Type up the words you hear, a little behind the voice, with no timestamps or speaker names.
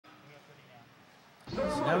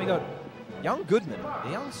So now we got young Goodman,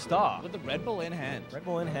 the young star. With the Red Bull in hand. Red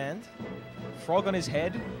Bull in hand. Frog on his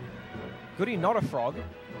head. Goodie not a frog,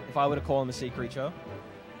 if I were to call him a sea creature.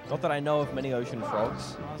 Not that I know of many ocean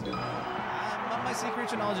frogs. My sea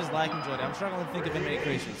creature knowledge is lacking, Jordan. I'm struggling to think of any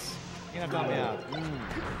creatures. You're going to have to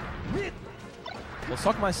help me out. Well,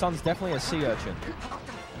 Sock My Son's definitely a sea urchin.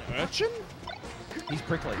 Urchin? He's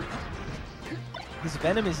prickly. His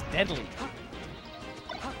venom is deadly.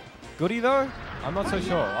 Goodie, though? I'm not so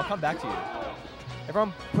sure. I'll come back to you.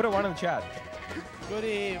 Everyone, put a one in the chat.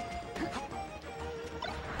 Goodie.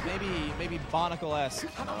 Maybe Barnacle-esque.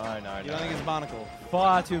 No. You don't think it's Barnacle?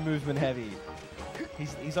 Far too movement heavy.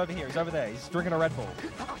 He's over here. He's over there. He's drinking a Red Bull.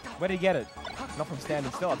 Where did he get it? Not from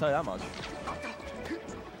standing still, I'll tell you that much.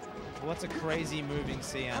 What's a crazy moving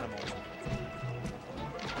sea animal?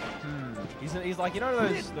 He's like, you know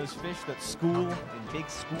those fish that school in big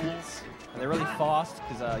schools? And they're really fast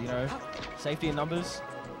because, you know, safety in numbers?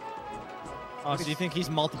 Oh, so you think he's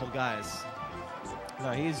multiple guys?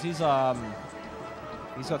 No, he's got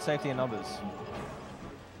safety in numbers.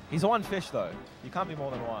 He's one fish, though. You can't be more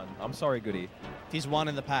than one. I'm sorry, Goodie. He's one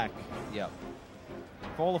in the pack. Yeah.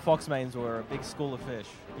 If all the fox mains were a big school of fish.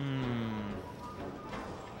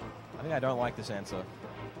 I think I don't like this answer.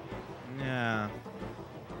 Yeah.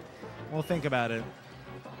 We'll think about it.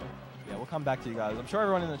 Yeah, we'll come back to you guys. I'm sure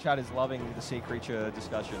everyone in the chat is loving the sea creature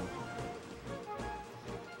discussion.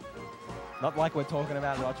 Not like we're talking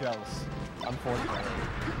about much else, unfortunately.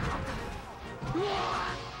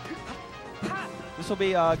 This will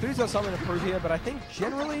be, Goodie's got something to prove here, but I think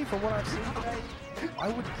generally, from what I've seen today, I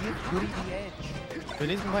would give Goodie the edge.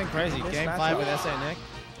 Goodie's been playing crazy. Game 5 with SA Nick.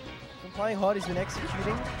 He's been playing hard, he's been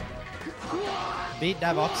executing. Beat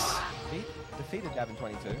Davox. Defeated Dav in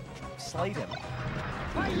 22. Slayed him.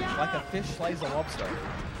 Like a fish slays a lobster.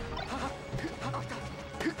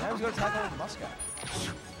 Now he's got to tackle Muscat.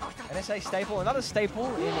 An SA staple, another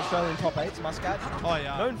staple in Australian top 8s, Muscat. Oh,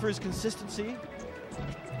 yeah. Known for his consistency.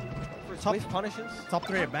 For his swift punishes. Top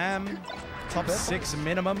 3 at BAM. Top 6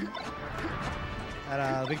 minimum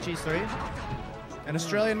at Big Cheese 3. An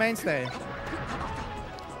Australian mainstay.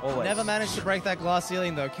 Always. Never managed to break that glass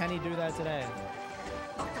ceiling, though. Can he do that today?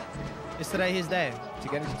 Is today his day? To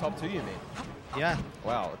get into top 2, you mean? Yeah.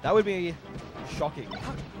 Wow, that would be shocking.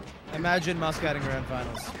 Imagine Muscat in grand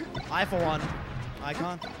finals. I, for one, I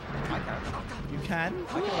can't. I can. You can?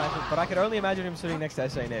 I can imagine, but I could only imagine him sitting next to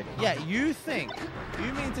SA Nick. Yeah, you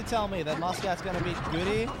mean to tell me that Muscat's going to beat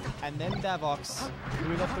Goodie and then Davox, who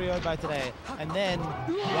we got 3-0 by today, and then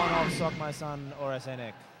one off Sock My Son or SA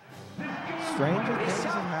Nick? Stranger things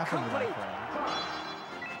have happened, my friend.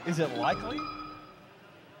 Is it likely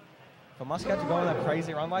for Muscat to go on that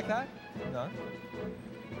crazy run like that? No.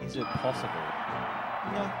 Is it possible?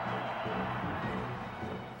 No.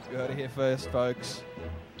 You heard it here first, folks.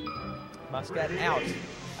 Muscat out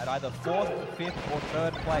at either 4th, 5th, or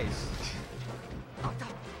 3rd place.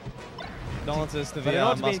 Condolences to But in the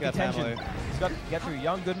order to be in Muscat contention, family. he's got to get through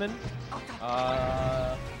young Goodman.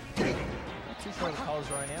 Not too sure of the colors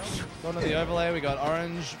right now. Going to the overlay, we got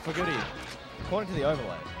orange for Goodie. According to the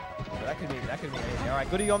overlay. So that could be anything. All right,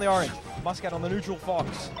 Goodie on the orange. Muscat on the neutral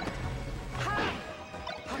fox.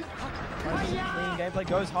 Clean gameplay,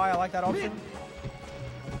 goes high. I like that option.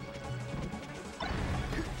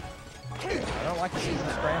 I don't like to see him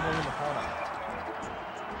scrambling in the corner.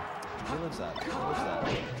 He lives that.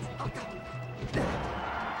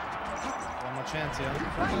 One more chance here.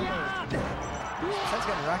 He's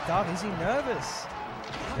getting racked up. Is he nervous?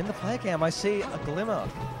 In the player cam, I see a glimmer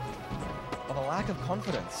of a lack of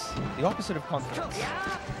confidence. The opposite of confidence.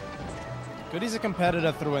 Goodie's a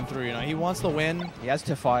competitor through and through, you know. He wants to win. He has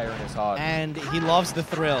to fire in his heart. And he loves the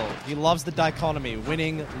thrill. He loves the dichotomy.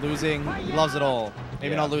 Winning, losing, he loves it all.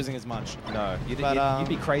 Maybe not losing as much. No, you'd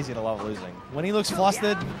be crazy to love losing. When he looks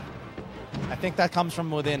flustered, I think that comes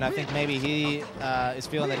from within. I think maybe he is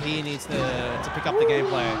feeling that he needs to pick up the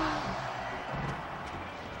gameplay.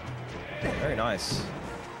 Very nice.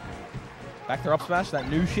 Back there up smash, that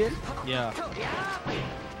new shit. Yeah.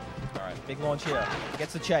 All right, big launch here.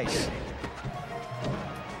 Gets the chase.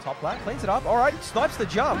 Top flat, cleans it up. All right, snipes the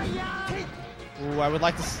jump. Ooh, I would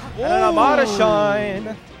like to... And an Armada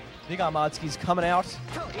shine. Big Armadski's coming out.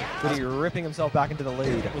 Goodie ripping himself back into the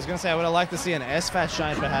lead. I was going to say, I would have liked to see an S-Fat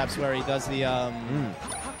shine, perhaps, where he does the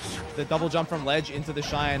double jump from ledge into the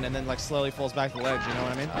shine and then like slowly falls back to the ledge, you know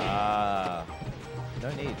what I mean? No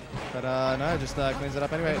need. But no, just cleans it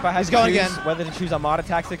up anyway. If I had He's to going choose again. whether to choose Armada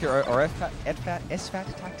tactic or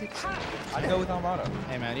S-Fat tactics, I'd go with Armada.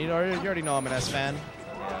 Hey man, you already know I'm an S fan.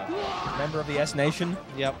 Yeah. Member of the S Nation.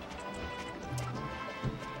 Yep.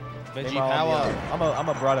 Veggie Meanwhile, power. I'm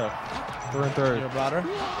a brother. Through and through. Your brother?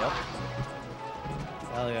 Yep.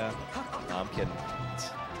 Hell yeah. No, I'm kidding.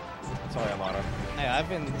 Sorry, Armada. Hey, I've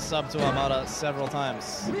been subbed to Armada several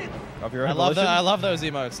times. Of your own I love those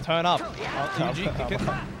emotes. Turn up.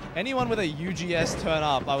 Up. Anyone with a UGS turn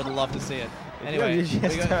up, I would love to see it. Anyway,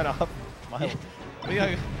 UGS turn up. we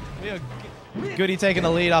got Goodie taking the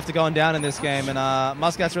lead after going down in this game, and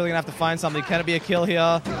Muscat's really gonna have to find something. Can it be a kill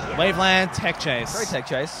here? Waveland, tech chase. Great tech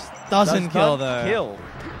chase. Doesn't kill though. Kill.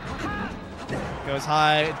 Goes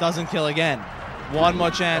high, doesn't kill again. One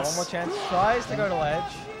more chance. One more chance. Tries to go to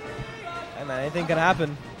ledge. And man, anything can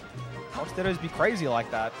happen. Watch Dittos be crazy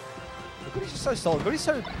like that. But Goodie's just so solid. Goodie's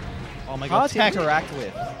so oh my god, hard to interact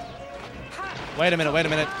with. Wait a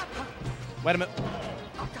minute.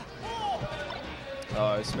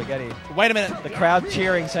 Oh, spaghetti. Wait a minute. The crowd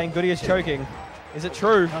cheering, saying Goodie is choking. Is it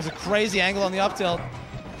true? That was a crazy angle on the up tilt.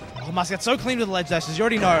 Oh, Muscat so clean with the ledge dashes. You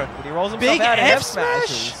already know. Goodie rolls himself Big out and F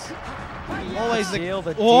smashes. Always the deal.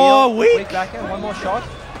 weak. Back end. One more shot.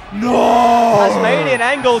 No! Tasmanian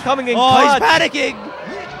angle coming in clutch. He's panicking.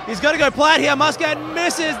 He's got to go plat here. Muscat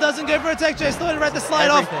misses. Doesn't go for a tech chase. Thought he read the slide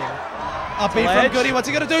Everything. off. Up B from Goodie. What's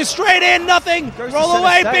he going to do? Straight in. Nothing. Goes Roll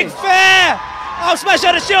away. Big fair. Oh, smash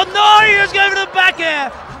out of shield. No, he just going for the back air.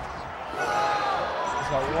 He's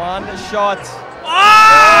got one shot.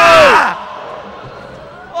 Ah!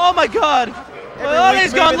 Oh my god. Oh,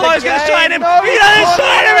 he's gone low. He's going to shine him. He doesn't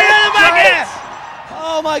shine him. He doesn't back air.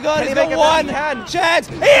 Oh my god, he's got one chance.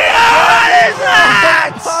 He is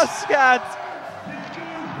that! Muscat.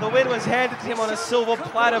 The win was handed to him on a silver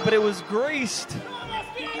platter, but it was greased.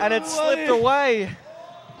 And it slipped away.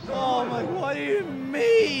 Oh my, what do you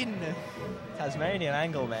mean? Tasmanian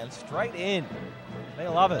angle, man. Straight in. They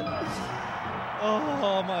love it.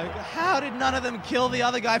 Oh my god. How did none of them kill the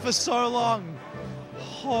other guy for so long?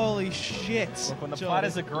 Holy shit. Look, when the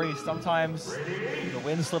platters are greased, sometimes the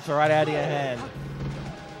wind slips right out of your hand.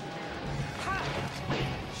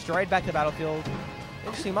 Straight back to battlefield.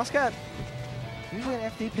 Interesting, Muscat, usually an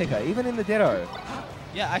FD picker, even in the Ditto.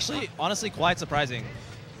 Yeah, actually, honestly, quite surprising.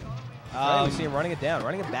 We see him running it down,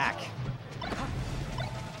 running it back.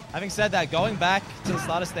 Having said that, going back to the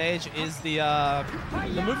starter stage is the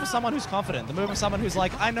move for someone who's confident, the move for someone who's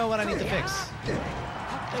like, I know what I need to fix.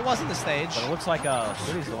 It wasn't the stage. But it looks like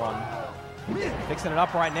Goodie's the one fixing it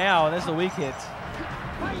up right now, and there's the weak hit.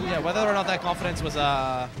 Yeah, whether or not that confidence was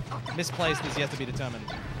misplaced is yet to be determined.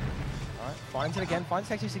 All right, finds it again, finds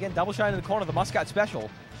Texas again, double shine in the corner, the Muscat special.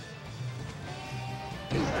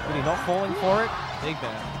 Goodie not falling for it. Big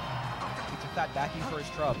bear. He took that backing for his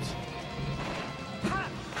trubs.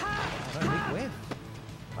 Oh, no, big whiff.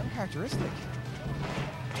 Uncharacteristic.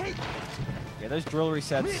 Yeah, those drill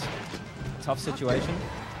resets, tough situation.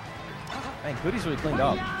 Man, Goodie's really cleaned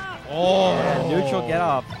up. Oh! Yeah, neutral get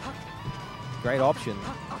up. Great option.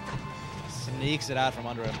 Sneaks it out from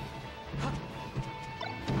under him.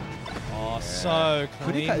 Oh, so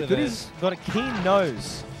clean with Goodie's got a keen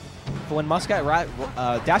nose for when Muscat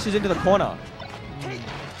dashes into the corner.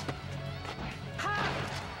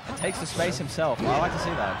 And takes the space himself. I like to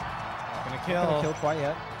see that. Gonna kill. Not gonna kill quite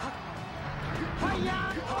yet.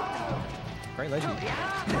 Great legend.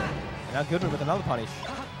 And now Goodwin with another punish.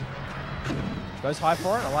 Goes high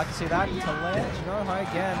for it. I like to see that. To ledge. No, high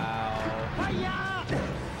again. Wow.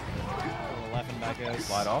 Left and back is.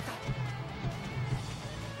 Slide off.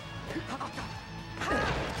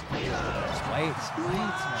 Just wait.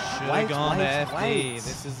 Should have gone to FD.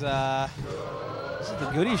 This is the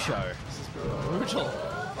Goodie show. This is brutal,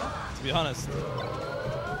 to be honest.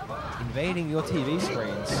 Invading your TV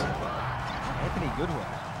screens. Anthony Goodwin.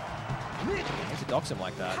 I hate to dox him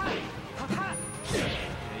like that.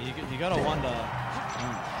 Yeah, you gotta wonder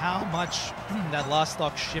how much that last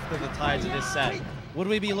stock shifted the tides of this set. Would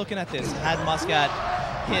we be looking at this had Muscat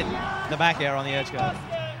hit the back air on the edge guard?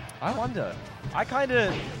 I wonder.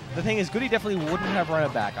 The thing is, Goodie definitely wouldn't have run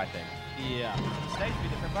it back, I think. Yeah. The stage would be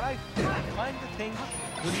different, but I kind of think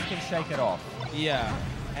Goodie can shake it off. Yeah.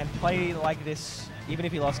 And play like this, even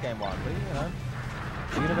if he lost game one. But, you know,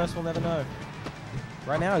 the universe will never know.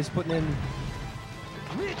 Right now, he's putting in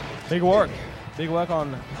big work. Big work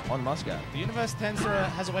on Muscat. The universe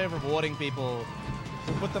has a way of rewarding people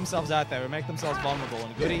who put themselves out there, who make themselves vulnerable.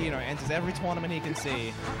 And Goodie, you know, enters every tournament he can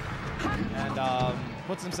see and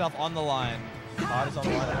puts himself on the line. Heart is on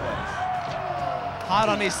the line always. Heart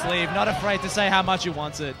on his sleeve, not afraid to say how much he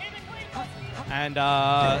wants it. And,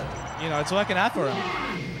 you know, it's working out for him.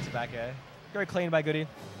 It's a back air. Very clean by Goodie.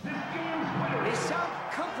 Mission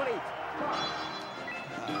complete.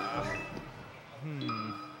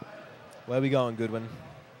 Where are we going, Goodwin?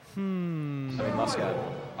 I mean, Muscat.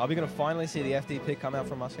 Are we going to finally see the FD pick come out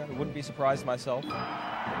from Muscat? I wouldn't be surprised myself.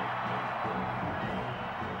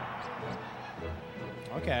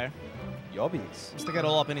 Okay. Yobbies. Just to get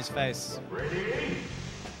all up in his face.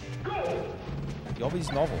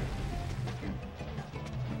 Yobbies novel.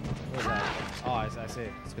 What is that? Oh, I see.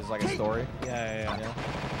 It's because it's like a story. Yeah.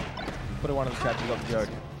 Put it one in the chat, you got the joke.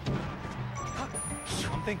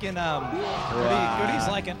 I'm thinking, Goodie's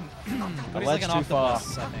like an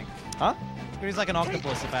octopus, I think. Huh? Goodie's like an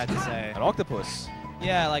octopus, if I had to say. An octopus?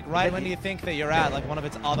 Yeah, like right when you think that you're at, like one of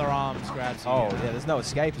its other arms grabs you. Oh, yeah, there's no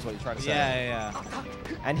escape is what you're trying to say. Yeah.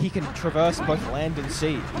 And he can traverse both land and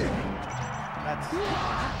sea. That's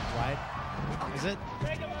right. Is it?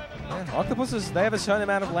 Yeah, octopuses, they have a certain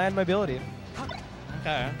amount of land mobility.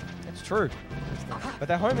 Okay. It's true. But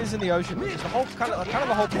their home is in the ocean, which is the whole kind of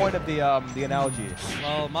the whole point of the analogy.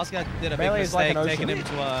 Well, Muscat did a big Melee is like mistake an taking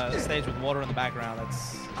ocean. him to a stage with water in the background.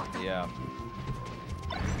 That's Yeah.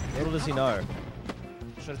 Little does he know.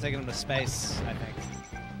 should have taken him to space, I think.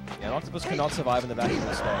 Yeah, an octopus cannot survive in the vacuum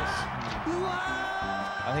of space.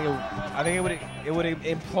 I think it would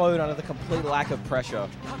implode under the complete lack of pressure.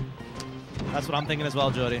 That's what I'm thinking as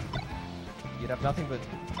well, Jordy. You'd have nothing but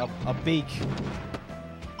a beak,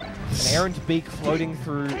 an errant beak floating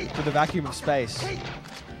through the vacuum of space.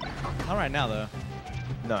 Not right now, though.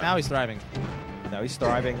 No. Now he's thriving. No, he's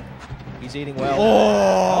thriving. He's eating well.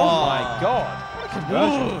 Oh my God! What a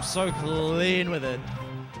conversion! Ooh, so clean with it.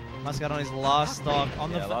 Muscat on his last stock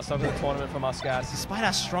on the last stock of the tournament for Muscat. Despite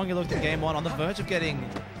how strong he looked in game 1, on the verge of getting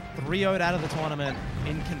 3-0'd out of the tournament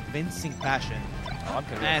in convincing fashion. Oh, I'm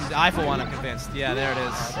convinced. And I, for one, am convinced. Yeah, there it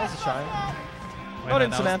is. That's a shame. Wait, Not no,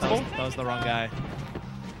 insurmountable. That was the wrong guy.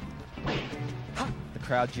 The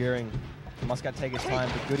crowd jeering. Muscat take his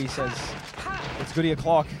time, but Goodie says it's Goodie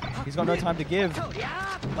o'clock. He's got no time to give.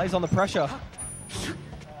 Lays on the pressure.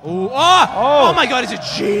 Ooh. Oh my God, he's a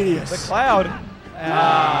genius. The cloud.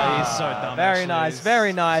 He's so dumb. Very nice,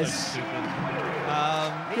 very nice. So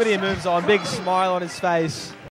stupid. Goodie moves on. Big smile on his face.